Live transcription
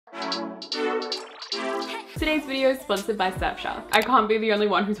Today's video is sponsored by Surfshark. I can't be the only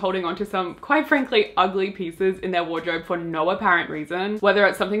one who's holding on to some, quite frankly, ugly pieces in their wardrobe for no apparent reason. Whether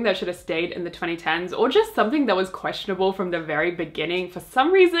it's something that should have stayed in the 2010s or just something that was questionable from the very beginning, for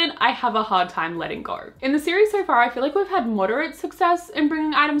some reason, I have a hard time letting go. In the series so far, I feel like we've had moderate success in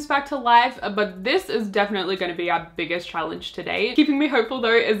bringing items back to life, but this is definitely going to be our biggest challenge today. Keeping me hopeful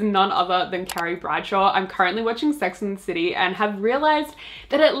though is none other than Carrie Bradshaw. I'm currently watching Sex and the City and have realized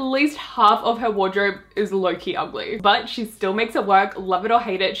that at least half of her wardrobe is low-key ugly, but she still makes it work. Love it or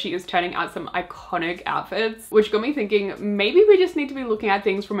hate it, she is turning out some iconic outfits, which got me thinking maybe we just need to be looking at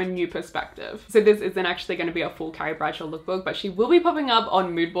things from a new perspective. So this isn't actually going to be a full Carrie Bradshaw lookbook, but she will be popping up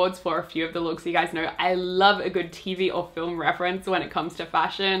on mood boards for a few of the looks. You guys know I love a good TV or film reference when it comes to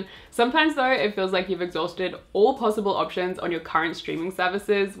fashion. Sometimes though, it feels like you've exhausted all possible options on your current streaming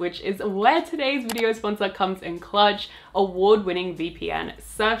services, which is where today's video sponsor comes in clutch. Award-winning VPN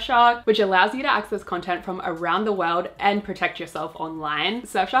Surfshark, which allows you to access content from around the world and protect yourself online.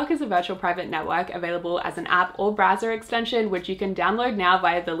 Surfshark is a virtual private network available as an app or browser extension, which you can download now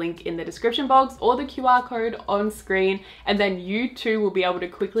via the link in the description box or the QR code on screen, and then you too will be able to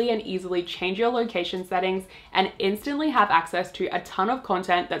quickly and easily change your location settings and instantly have access to a ton of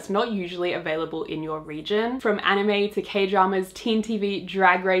content that's not usually available in your region. From anime to K-dramas, teen TV,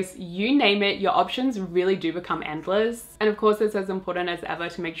 drag race, you name it, your options really do become endless. And of course, it's as important as ever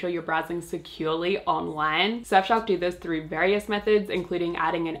to make sure you're browsing securely online. Surfshark do this through various methods, including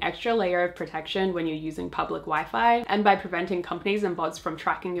adding an extra layer of protection when you're using public Wi-Fi and by preventing companies and bots from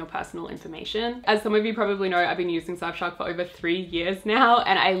tracking your personal information. As some of you probably know, I've been using Surfshark for over 3 years now,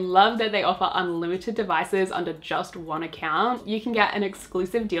 and I love that they offer unlimited devices under just one account. You can get an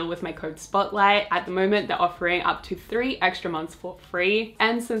exclusive deal with my code SPOTLIGHT. At the moment, they're offering up to 3 extra months for free.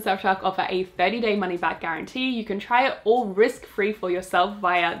 And since Surfshark offer a 30-day money-back guarantee, you can try it all risk-free for yourself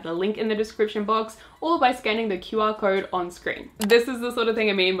via the link in the description box or by scanning the QR code on screen. This is the sort of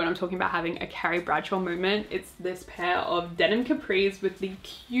thing I mean when I'm talking about having a Carrie Bradshaw moment. It's this pair of denim capris with the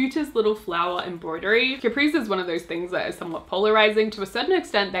cutest little flower embroidery. Capris is one of those things that is somewhat polarizing. To a certain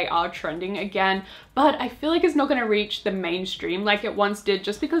extent, they are trending again, but I feel like it's not going to reach the mainstream like it once did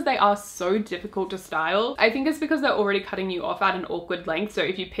just because they are so difficult to style. I think it's because they're already cutting you off at an awkward length, so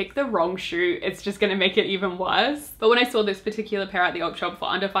if you pick the wrong shoe, it's just going to make it even worse. But when I saw this particular pair at the op shop for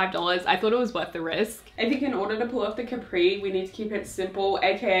under $5, I thought it was worth the risk. I think in order to pull off the capri, we need to keep it simple,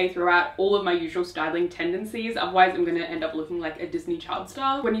 aka throw out all of my usual styling tendencies, otherwise I'm going to end up looking like a Disney child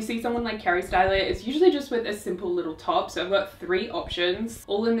star. When you see someone like Carrie style it, it's usually just with a simple little top, so I've got 3 options,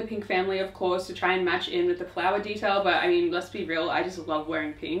 all in the pink family of course, to try and match in with the flower detail, but I mean, let's be real, I just love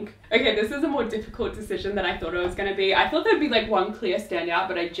wearing pink. Okay, this is a more difficult decision than I thought it was going to be. I thought there'd be like one clear standout,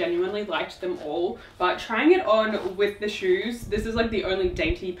 but I genuinely liked them all. But trying it on with the shoes, this is like the only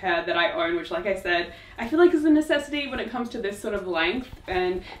dainty pair that I own, which like I said, I feel like is a necessity when it comes to this sort of length.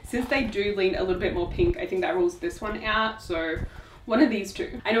 And since they do lean a little bit more pink, I think that rules this one out. So one of these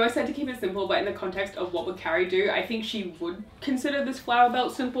two. I know I said to keep it simple, but in the context of what would Carrie do, I think she would consider this flower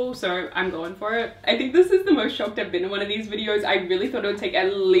belt simple, so I'm going for it. I think this is the most shocked I've been in one of these videos. I really thought it would take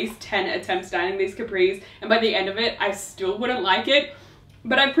at least 10 attempts styling these capris, and by the end of it, I still wouldn't like it.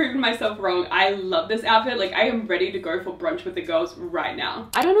 But I've proven myself wrong. I love this outfit. Like, I am ready to go for brunch with the girls right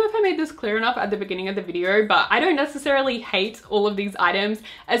now. I don't know if I made this clear enough at the beginning of the video, but I don't necessarily hate all of these items,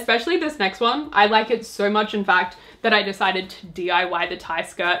 especially this next one. I like it so much, in fact, that I decided to DIY the tie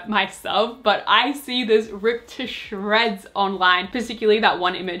skirt myself, but I see this ripped to shreds online, particularly that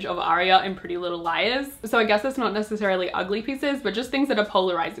one image of Aria in Pretty Little Liars. So I guess it's not necessarily ugly pieces, but just things that are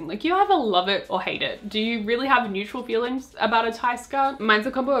polarizing. Like, you either love it or hate it. Do you really have neutral feelings about a tie skirt? Mine's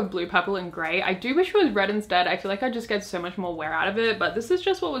a combo of blue, purple, and gray. I do wish it was red instead. I feel like I just get so much more wear out of it, but this is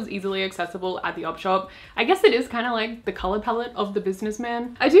just what was easily accessible at the op shop. I guess it is kind of like the color palette of the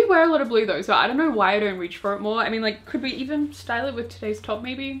businessman. I do wear a lot of blue though, so I don't know why I don't reach for it more. I mean, like, could we even style it with today's top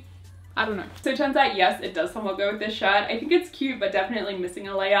maybe? I don't know. So it turns out, yes, it does somewhat go with this shirt. I think it's cute, but definitely missing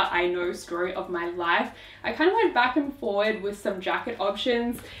a layer. I know, story of my life. I kind of went back and forward with some jacket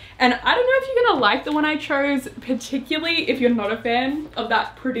options, and I don't know if you're gonna like the one I chose, particularly if you're not a fan of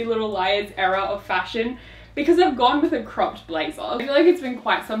that Pretty Little Liars era of fashion, because I've gone with a cropped blazer. I feel like it's been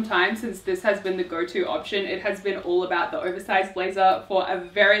quite some time since this has been the go-to option. It has been all about the oversized blazer for a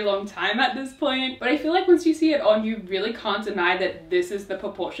very long time at this point, but I feel like once you see it on, you really can't deny that this is the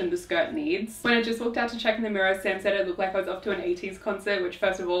proportion the skirt needs. When I just walked out to check in the mirror, Sam said it looked like I was off to an 80s concert, which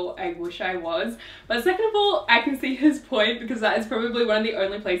first of all, I wish I was, but second of all, I can see his point, because that is probably one of the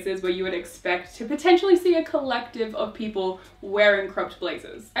only places where you would expect to potentially see a collective of people wearing cropped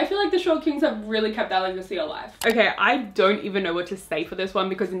blazers. I feel like the Short Kings have really kept that legacy your life. Okay, I don't even know what to say for this one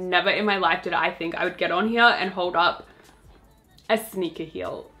because never in my life did I think I would get on here and hold up a sneaker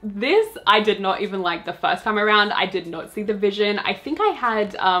heel. This I did not even like the first time around. I did not see the vision. I think I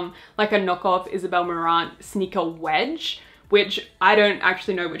had like a knockoff Isabel Marant sneaker wedge, which I don't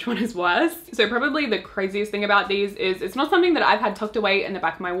actually know which one is worse. So probably the craziest thing about these is it's not something that I've had tucked away in the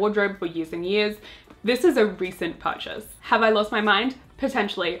back of my wardrobe for years and years. This is a recent purchase. Have I lost my mind?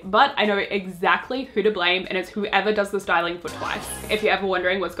 Potentially, but I know exactly who to blame, and it's whoever does the styling for twice. If you're ever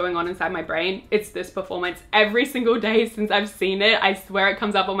wondering what's going on inside my brain, it's this performance. Every single day since I've seen it, I swear it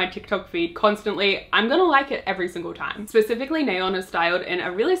comes up on my TikTok feed constantly. I'm gonna like it every single time. Specifically, Neon is styled in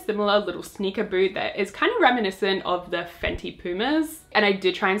a really similar little sneaker boot that is kind of reminiscent of the Fenty Pumas. And I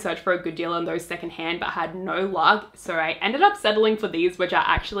did try and search for a good deal on those secondhand, but had no luck. So I ended up settling for these, which are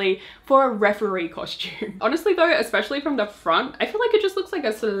actually for a referee costume. Honestly though, especially from the front, I feel like it just looks like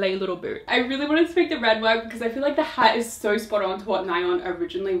a slay little boot. I really wanted to make the red work because I feel like the hat is so spot on to what Neon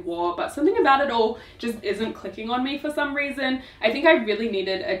originally wore, but something about it all just isn't clicking on me for some reason. I think I really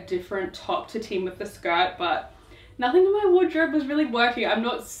needed a different top to team with the skirt, but nothing in my wardrobe was really working. I'm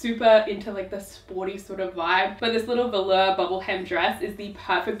not super into like the sporty sort of vibe, but this little velour bubble hem dress is the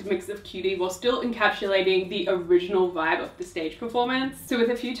perfect mix of cutie while still encapsulating the original vibe of the stage performance. So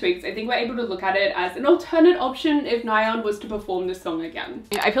with a few tweaks, I think we're able to look at it as an alternate option if Neon was to perform this song again.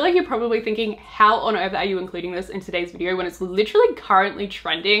 I feel like you're probably thinking, how on earth are you including this in today's video when it's literally currently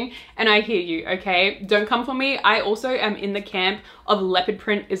trending? And I hear you, okay? Don't come for me. I also am in the camp of leopard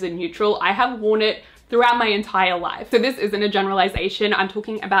print is a neutral. I have worn it throughout my entire life. So this isn't a generalization. I'm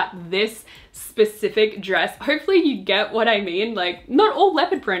talking about this specific dress. Hopefully you get what I mean. Like, not all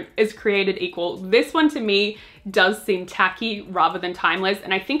leopard print is created equal. This one to me does seem tacky rather than timeless,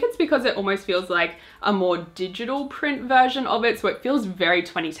 and I think it's because it almost feels like a more digital print version of it, so it feels very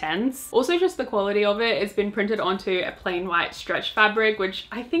 2010s. Also just the quality of it, it's been printed onto a plain white stretch fabric, which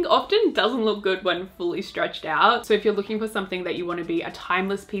I think often doesn't look good when fully stretched out. So if you're looking for something that you want to be a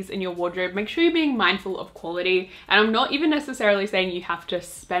timeless piece in your wardrobe, make sure you're being mindful of quality. And I'm not even necessarily saying you have to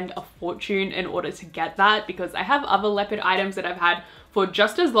spend a fortune in order to get that, because I have other leopard items that I've had for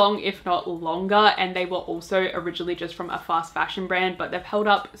just as long, if not longer, and they were also originally just from a fast fashion brand, but they've held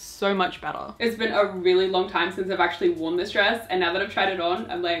up so much better. It's been a really long time since I've actually worn this dress, and now that I've tried it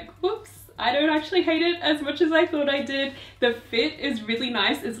on, I'm like, whoops, I don't actually hate it as much as I thought I did. The fit is really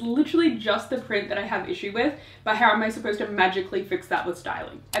nice. It's literally just the print that I have issue with, but how am I supposed to magically fix that with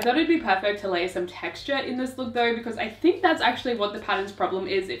styling? I thought it'd be perfect to layer some texture in this look though, because I think that's actually what the pattern's problem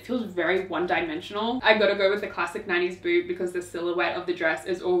is. It feels very one-dimensional. I gotta go with the classic 90s boot because the silhouette of the dress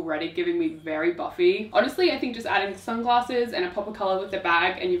is already giving me very Buffy. Honestly, I think just adding the sunglasses and a pop of color with the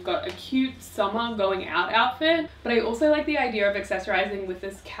bag and you've got a cute summer going out outfit. But I also like the idea of accessorizing with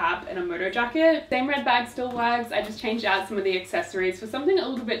this cap and a moto jacket. Same red bag still works. I just changed out some of the accessories for something a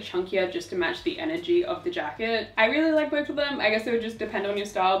little bit chunkier just to match the energy of the jacket. I really like both of them. I guess it would just depend on your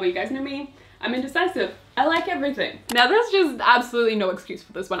style, but you guys know me, I'm indecisive. I like everything. Now there's just absolutely no excuse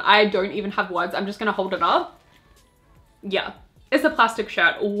for this one. I don't even have words. I'm just gonna hold it up. Yeah, it's a plastic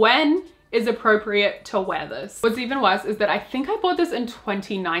shirt. When is appropriate to wear this? What's even worse is that I think I bought this in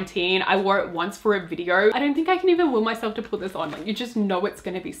 2019. I wore it once for a video. I don't think I can even will myself to put this on. Like, you just know it's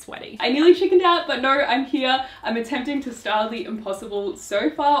gonna be sweaty. I nearly chickened out, but no, I'm here. I'm attempting to style the impossible. So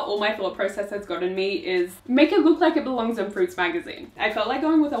far, all my thought process has gotten me is make it look like it belongs in Fruits magazine. I felt like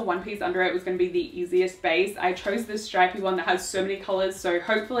going with a one piece under it was gonna be the easiest base. I chose this stripy one that has so many colors, so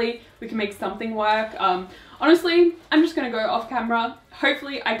hopefully we can make something work. Honestly, I'm just gonna go off camera.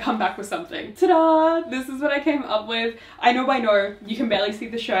 Hopefully I come back with something. Ta-da! This is what I came up with. I know by now you can barely see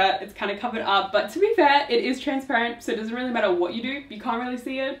the shirt. It's kind of covered up, but to be fair, it is transparent, so it doesn't really matter what you do. You can't really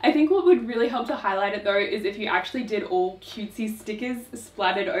see it. I think what would really help to highlight it though is if you actually did all cutesy stickers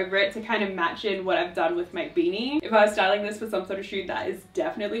splattered over it to kind of match in what I've done with my beanie. If I was styling this for some sort of shoot, that is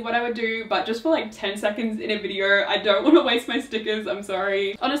definitely what I would do, but just for like 10 seconds in a video, I don't want to waste my stickers. I'm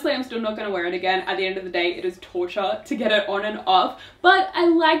sorry. Honestly, I'm still not going to wear it again. At the end of the day, it is torture to get it on and off, but I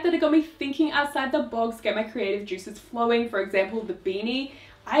like that it got me thinking outside the box, get my creative juices flowing. For example, the beanie.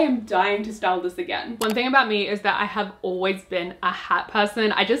 I am dying to style this again. One thing about me is that I have always been a hat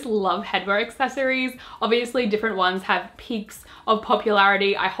person. I just love headwear accessories. Obviously, different ones have peaks of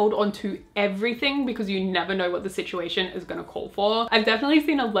popularity. I hold on to everything because you never know what the situation is going to call for. I've definitely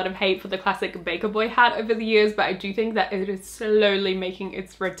seen a lot of hate for the classic Baker Boy hat over the years, but I do think that it is slowly making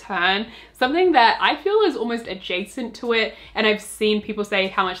its return. Something that I feel is almost adjacent to it, and I've seen people say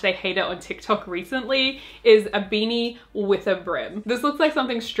how much they hate it on TikTok recently, is a beanie with a brim. This looks like something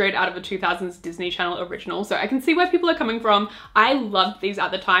something straight out of a 2000s Disney Channel original, so I can see where people are coming from. I loved these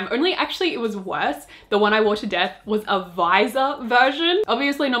at the time, only actually it was worse. The one I wore to death was a visor version.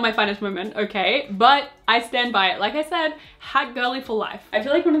 Obviously not my finest moment, okay, but I stand by it. Like I said, hat girly for life. I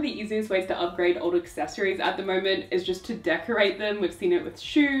feel like one of the easiest ways to upgrade old accessories at the moment is just to decorate them. We've seen it with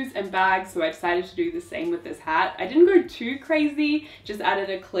shoes and bags, so I decided to do the same with this hat. I didn't go too crazy, just added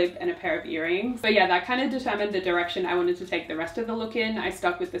a clip and a pair of earrings. But yeah, that kind of determined the direction I wanted to take the rest of the look in. I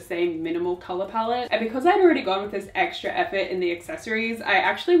stuck with the same minimal color palette. And because I'd already gone with this extra effort in the accessories, I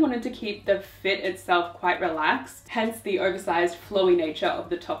actually wanted to keep the fit itself quite relaxed, hence the oversized flowy nature of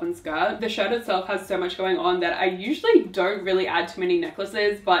the top and skirt. The shirt itself has so much going on that I usually don't really add too many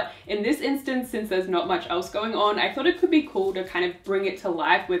necklaces, but in this instance, since there's not much else going on, I thought it could be cool to kind of bring it to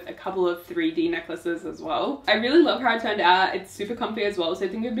life with a couple of 3D necklaces as well. I really love how it turned out. It's super comfy as well, so I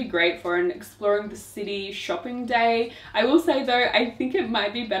think it'd be great for an exploring the city shopping day. I will say though, I think it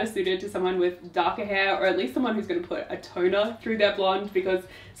might be better suited to someone with darker hair, or at least someone who's going to put a toner through their blonde, because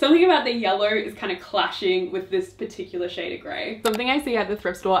something about the yellow is kind of clashing with this particular shade of grey. Something I see at the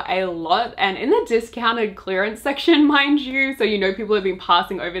thrift store a lot, and in the discounted clearance section, mind you, so you know people have been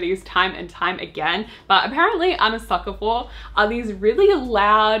passing over these time and time again, but apparently I'm a sucker for, are these really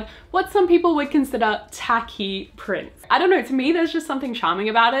loud, what some people would consider tacky prints. I don't know, to me there's just something charming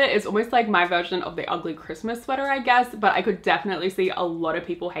about it. It's almost like my version of the ugly Christmas sweater, I guess, but I could definitely see a lot of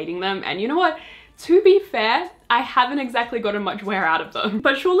people hating them, and you know what? To be fair, I haven't exactly gotten much wear out of them,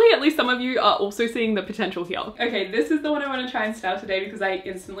 but surely at least some of you are also seeing the potential here. Okay, this is the one I want to try and style today because I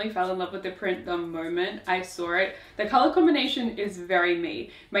instantly fell in love with the print the moment I saw it. The color combination is very me.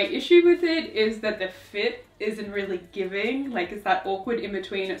 My issue with it is that the fit isn't really giving, like it's that awkward in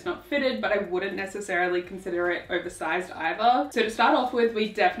between. It's not fitted, but I wouldn't necessarily consider it oversized either. So to start off with,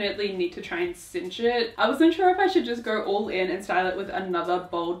 we definitely need to try and cinch it. I wasn't sure if I should just go all in and style it with another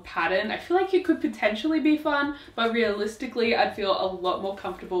bold pattern. I feel like it could potentially be fun, but realistically I'd feel a lot more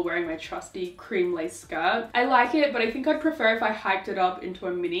comfortable wearing my trusty cream lace skirt. I like it, but I think I'd prefer if I hiked it up into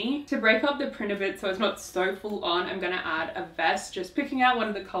a mini. To break up the print of it so it's not so full on, I'm gonna add a vest, just picking out one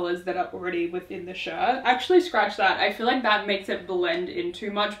of the colors that are already within the shirt. Actually, scratch that. I feel like that makes it blend in too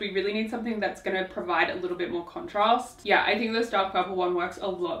much. We really need something that's gonna provide a little bit more contrast. Yeah, I think this dark purple one works a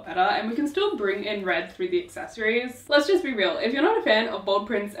lot better, and we can still bring in red through the accessories. Let's just be real. If you're not a fan of bold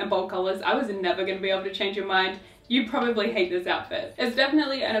prints and bold colors, I was never gonna be able to change your mind. You probably hate this outfit. It's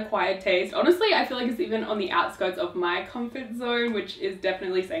definitely an acquired taste. Honestly, I feel like it's even on the outskirts of my comfort zone, which is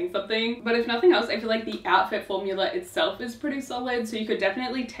definitely saying something. But if nothing else, I feel like the outfit formula itself is pretty solid, so you could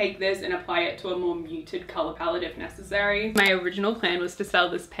definitely take this and apply it to a more muted color palette if necessary. My original plan was to sell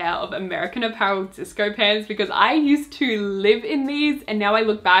this pair of American Apparel disco pants because I used to live in these, and now I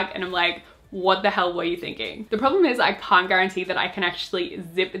look back and I'm like, what the hell were you thinking? The problem is I can't guarantee that I can actually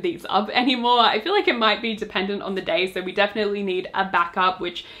zip these up anymore. I feel like it might be dependent on the day, so we definitely need a backup,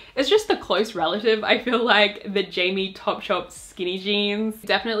 which is just a close relative. I feel like the Jamie Topshop skinny jeans,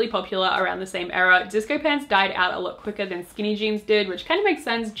 definitely popular around the same era. Disco pants died out a lot quicker than skinny jeans did, which kind of makes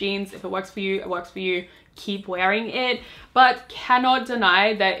sense. Jeans, if it works for you, it works for you. Keep wearing it, but cannot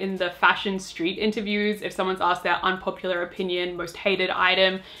deny that in the fashion street interviews, if someone's asked their unpopular opinion, most hated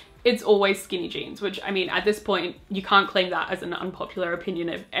item, it's always skinny jeans, which I mean, at this point, you can't claim that as an unpopular opinion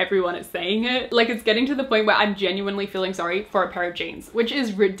if everyone is saying it. Like, it's getting to the point where I'm genuinely feeling sorry for a pair of jeans, which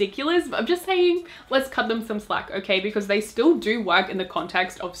is ridiculous, but I'm just saying, let's cut them some slack, okay? Because they still do work in the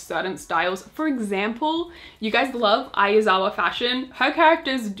context of certain styles. For example, you guys love Aizawa fashion. Her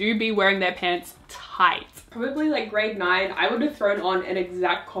characters do be wearing their pants tight. Probably like grade 9, I would have thrown on an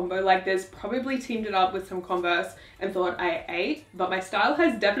exact combo like this, probably teamed it up with some Converse and thought I ate, but my style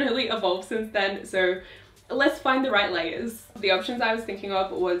has definitely evolved since then, so let's find the right layers. The options I was thinking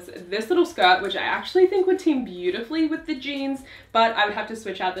of was this little skirt, which I actually think would team beautifully with the jeans, but I would have to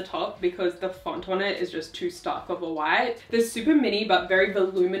switch out the top because the font on it is just too stark of a white. This super mini but very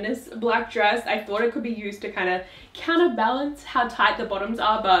voluminous black dress, I thought it could be used to kind of counterbalance how tight the bottoms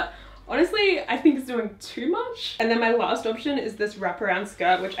are, but honestly, I think it's doing too much. And then my last option is this wraparound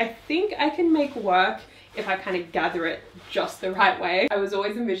skirt, which I think I can make work if I kind of gather it just the right way. I was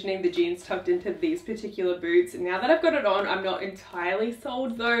always envisioning the jeans tucked into these particular boots, and now that I've got it on, I'm not entirely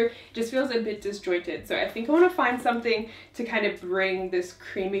sold though. It just feels a bit disjointed. So I think I want to find something to kind of bring this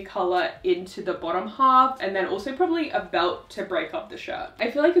creamy color into the bottom half, and then also probably a belt to break up the shirt. I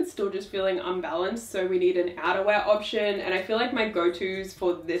feel like it's still just feeling unbalanced, so we need an outerwear option, and I feel like my go-tos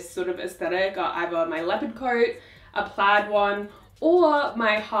for this sort of aesthetic are either my leopard coat, a plaid one, or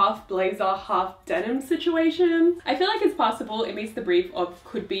my half blazer, half denim situation. I feel like it's possible. It meets the brief of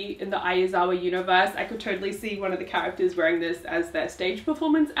could be in the Aizawa universe. I could totally see one of the characters wearing this as their stage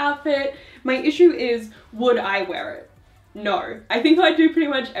performance outfit. My issue is, would I wear it? No. I think I'd do pretty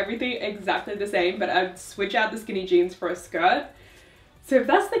much everything exactly the same, but I'd switch out the skinny jeans for a skirt. So if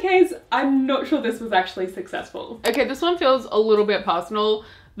that's the case, I'm not sure this was actually successful. Okay, this one feels a little bit personal.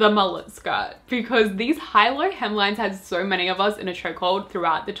 The mullet skirt, because these high-low hemlines had so many of us in a chokehold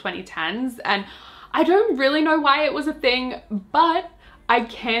throughout the 2010s, and I don't really know why it was a thing, but I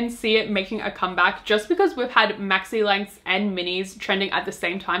can see it making a comeback just because we've had maxi lengths and minis trending at the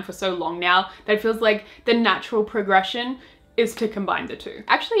same time for so long now that it feels like the natural progression is to combine the two.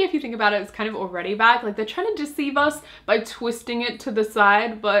 Actually, if you think about it, it's kind of already back. Like, they're trying to deceive us by twisting it to the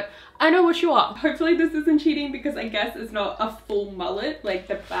side, but I know what you are. Hopefully this isn't cheating because I guess it's not a full mullet, like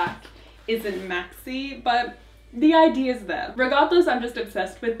the back isn't maxi, but the idea is there. Regardless, I'm just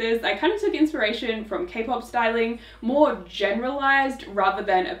obsessed with this. I kind of took inspiration from K-pop styling, more generalized rather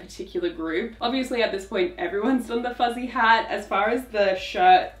than a particular group. Obviously at this point, everyone's done the fuzzy hat. As far as the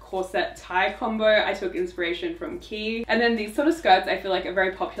shirt corset tie combo, I took inspiration from Key. And then these sort of skirts I feel like are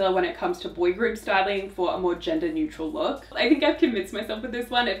very popular when it comes to boy group styling for a more gender neutral look. I think I've convinced myself with this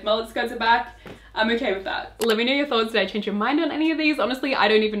one. If mullet skirts are back, I'm okay with that. Let me know your thoughts. Did I change your mind on any of these? Honestly, I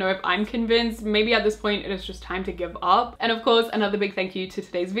don't even know if I'm convinced. Maybe at this point it is just time to give up. And of course, another big thank you to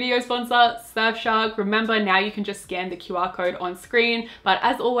today's video sponsor, Surfshark. Remember, now you can just scan the QR code on screen, but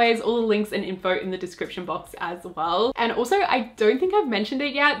as always, all the links and info in the description box as well. And also, I don't think I've mentioned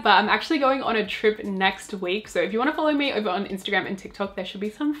it yet, but I'm actually going on a trip next week. So if you want to follow me over on Instagram and TikTok, there should be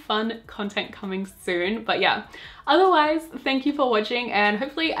some fun content coming soon. But yeah, otherwise, thank you for watching and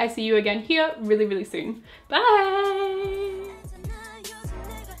hopefully I see you again here really, really soon. Bye!